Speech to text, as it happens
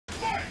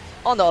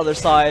on the other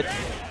side,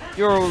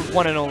 your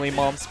one and only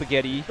Mom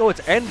Spaghetti. Oh,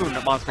 it's N-Boon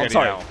Mom Spaghetti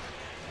now.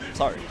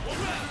 Sorry.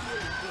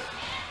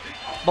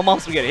 But Mom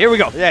Spaghetti, here we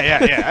go.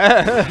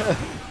 Yeah.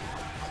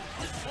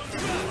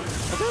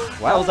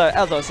 Wow.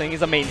 As I was saying,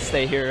 he's a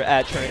mainstay here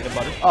at Churning the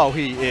Butter. Oh,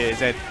 he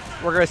is. And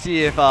we're going to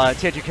see if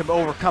Tangy can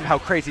overcome how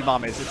crazy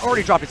Mom is. It's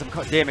already dropping some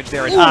damage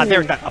there. And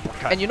there's that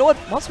uppercut. And you know what?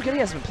 Mom Spaghetti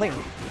has been playing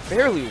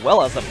fairly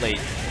well as of late.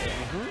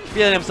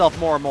 Feeling himself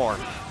more and more.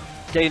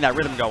 Getting that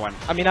rhythm going.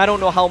 I mean, I don't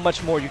know how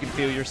much more you can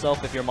feel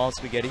yourself if you're Mom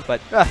Spaghetti,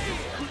 but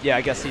yeah,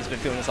 I guess he's been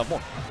feeling himself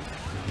more.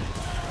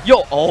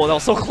 Yo! Oh, that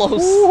was so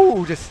close.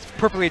 Ooh, just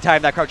perfectly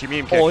timed that crouching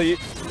meme kick. Oh, he's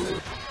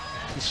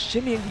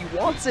shimmying. He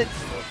wants it.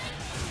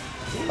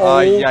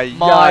 Oh,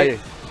 my.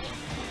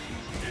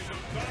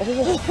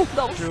 Oh,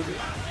 that was really good.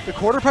 The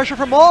quarter pressure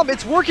from Mom.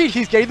 It's working.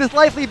 He's getting this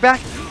life lead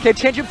back. Can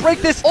Tangent break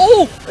this?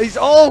 Oh! He's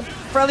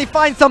finally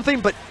find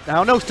something, but I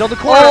don't know. Still the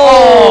corner.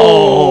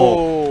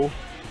 Oh!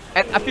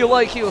 And I feel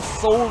like he was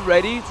so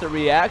ready to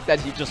react that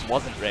he just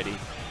wasn't ready.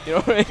 You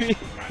know what I mean?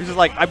 He's just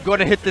like, I'm going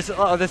to hit this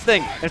this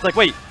thing. And it's like,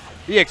 wait,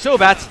 EXO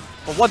bats.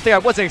 But one thing I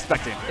wasn't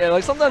expecting. Yeah,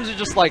 like sometimes you're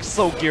just like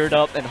so geared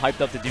up and hyped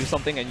up to do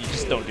something and you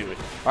just don't do it.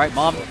 All right,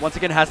 Mom once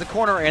again has the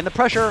corner and the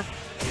pressure.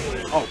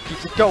 Oh,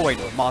 keeps it going.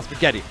 Mom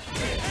Spaghetti.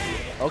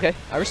 Okay,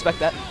 I respect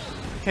that.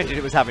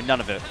 Tangent was having none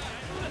of it.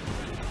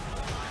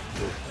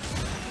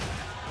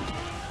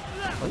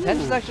 Well,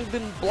 Tangent's actually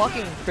been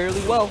blocking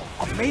fairly well.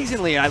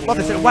 Amazingly, and I love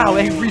this. And wow,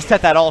 and he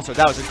reset that also.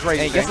 That was a great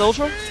thing. He gets the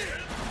Ultra?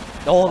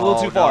 Oh, a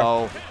little too far.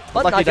 No.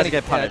 But Lucky not he doesn't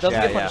get punished. doesn't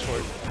get punished for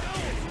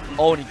it.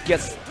 Oh, and he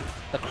gets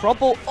the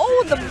crumple.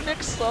 Oh, the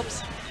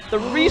mix-ups. The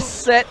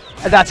reset.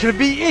 And that's going to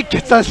be it.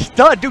 Gets a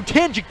stud. Dude,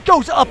 Tangent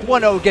goes up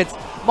 1-0 against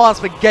Mom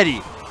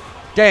Spaghetti.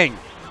 Dang.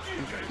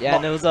 Yeah,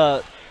 and it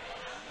was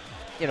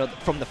you know,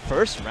 from the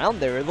first round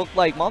there, it looked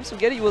like Mom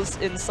Spaghetti was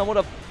in somewhat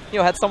of, you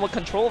know, had somewhat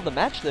control of the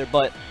match there,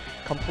 but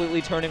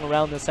completely turning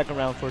around the second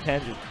round for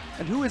Tangent.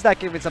 And who is that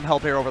giving some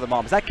help here over the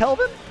Mom? Is that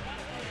Kelvin?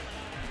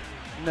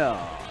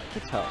 No,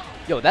 it's help.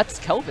 Yo, that's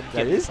Kelvin.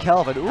 That is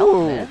Kelvin.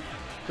 Ooh. Man.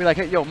 Be like,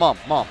 hey, yo, Mom,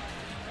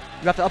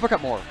 you have to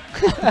uppercut more.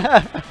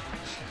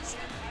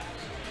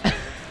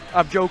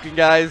 I'm joking,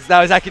 guys.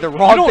 That was actually the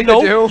wrong thing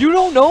to do. You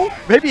don't know?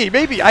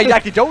 Maybe. I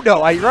actually don't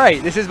know. You're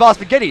right. This is Mom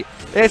Spaghetti.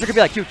 The answer could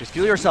be like, dude, just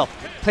feel yourself.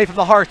 Play from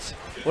the heart.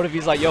 What if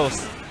he's like, yo,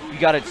 you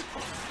gotta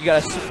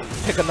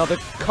pick another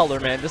color,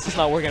 man. This is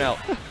not working out.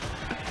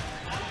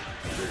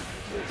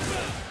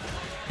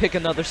 Pick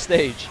another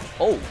stage.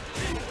 Oh.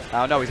 I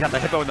don't know. He's got the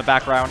hippo in the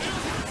background.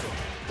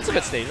 It's a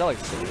good stage. I like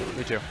the stage.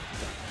 Me too.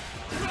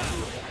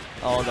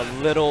 Oh, the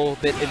little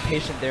bit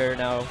impatient there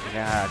now.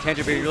 Yeah,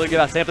 Tangent being really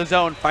good at staying up the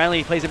zone. Finally,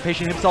 he plays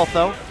impatient himself,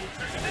 though.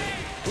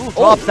 Ooh,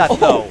 drops that,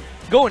 though.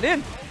 Going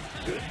in.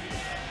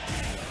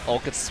 Oh,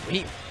 good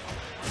sweep.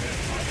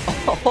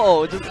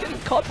 Oh, just getting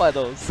caught by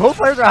those. Both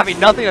players are having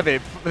nothing of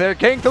it. They're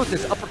getting close to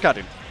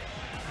uppercutting.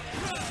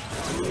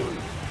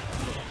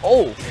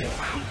 Oh.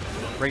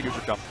 Great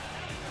neutral jump.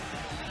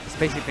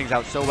 Spacing things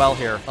out so well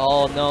here.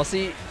 Oh, no.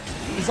 See,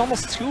 he's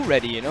almost too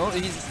ready, you know?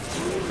 He's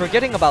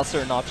forgetting about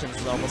certain options,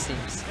 it almost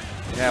seems.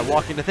 Yeah,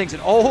 walking into things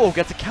and oh,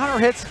 gets a counter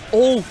hit.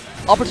 Oh,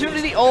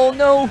 opportunity. Oh,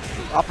 no.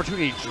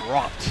 Opportunity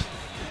dropped.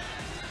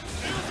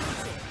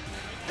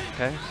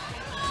 Okay.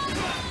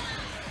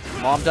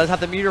 Mom does have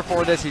the meter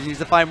for this. He needs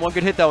to find one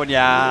good hit, though, and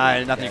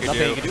yeah, nothing you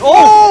can do.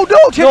 Oh, no!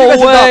 Tangent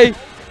no way!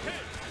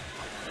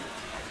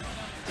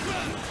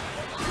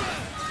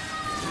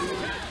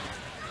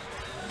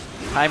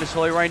 Time is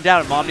slowly running down,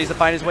 and Mom needs to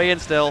find his way in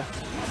still.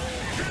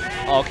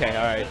 Okay,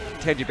 all right.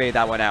 Tangy baited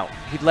that one out.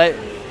 He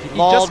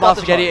lulled Mom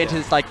Spaghetti into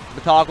this like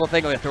methodical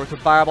thing. I'm gonna throw some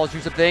fireballs, do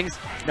some things.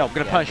 No, I'm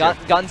gonna punish him.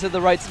 Got into the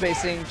right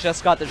spacing,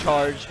 just got the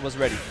charge, was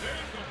ready.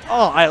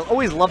 Oh, I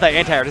always love that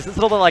anti-air. This is a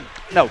little bit like,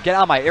 no, get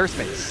out of my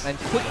airspace. And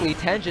quickly,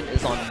 Tangent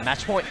is on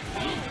match point.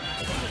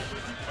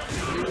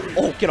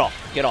 Oh, get off,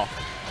 get off.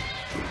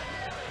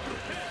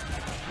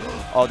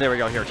 Oh, there we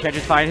go here.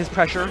 Tangent's finding his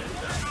pressure.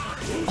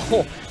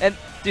 Oh, and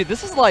dude,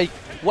 this is like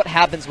what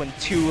happens when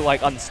two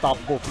like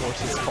unstoppable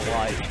forces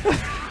collide.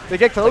 They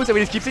get close and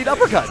we just keep seeing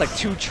uppercuts. It's like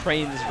two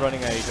trains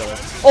running at each other.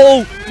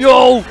 Oh,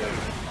 yo!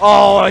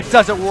 Oh, it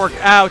doesn't work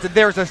out. And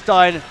there's a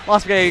stun. Mom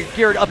Spaghetti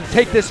geared up to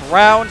take this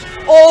round.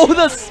 Oh,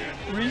 the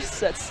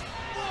resets.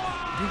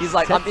 He's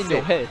like, I'm in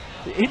your head.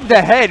 In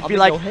the head. Be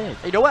like, head.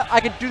 You know what? I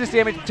can do this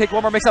damage and take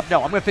one more mix-up.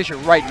 No, I'm going to finish it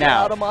right Get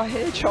now. out of my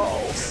head,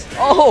 Charles.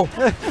 Oh!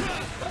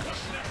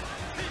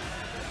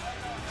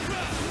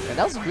 And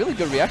that was really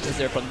good reactions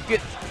there from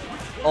good.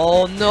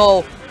 Oh,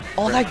 no.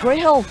 Oh, that gray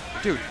health.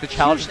 Dude, the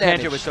challenge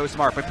Tangent was so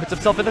smart, but puts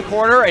himself in the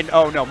corner, and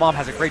oh no, Mom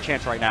has a great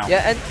chance right now.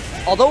 Yeah, and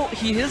although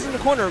he is in the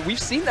corner, we've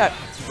seen that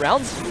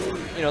rounds,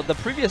 you know, the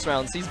previous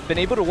rounds, he's been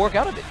able to work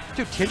out of it.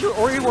 Dude, Tangent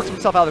already works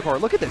himself out of the corner.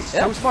 Look at this,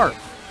 so smart.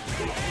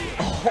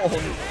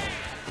 Oh,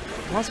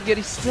 Mom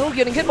Spaghetti's still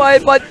getting hit by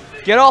it, but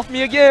get off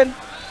me again.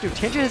 Dude,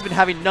 Tangent has been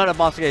having none of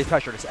Mom Spaghetti's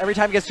pressure. Just every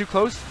time he gets too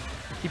close,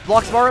 he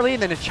blocks smartly,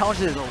 and then his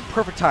challenge is in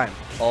perfect time.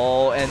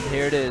 Oh, and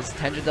here it is.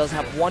 Tangent does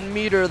have 1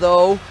 meter,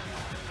 though.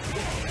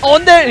 Oh,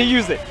 and then he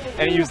used it.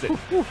 And he used it.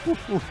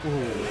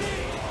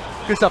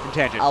 good stuff from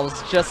Tangent. I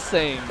was just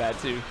saying that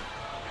too.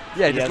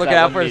 Yeah, just looking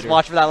out for us,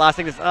 watch for that last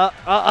thing. Just,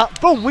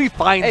 boom, we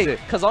finds it.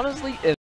 Because honestly, if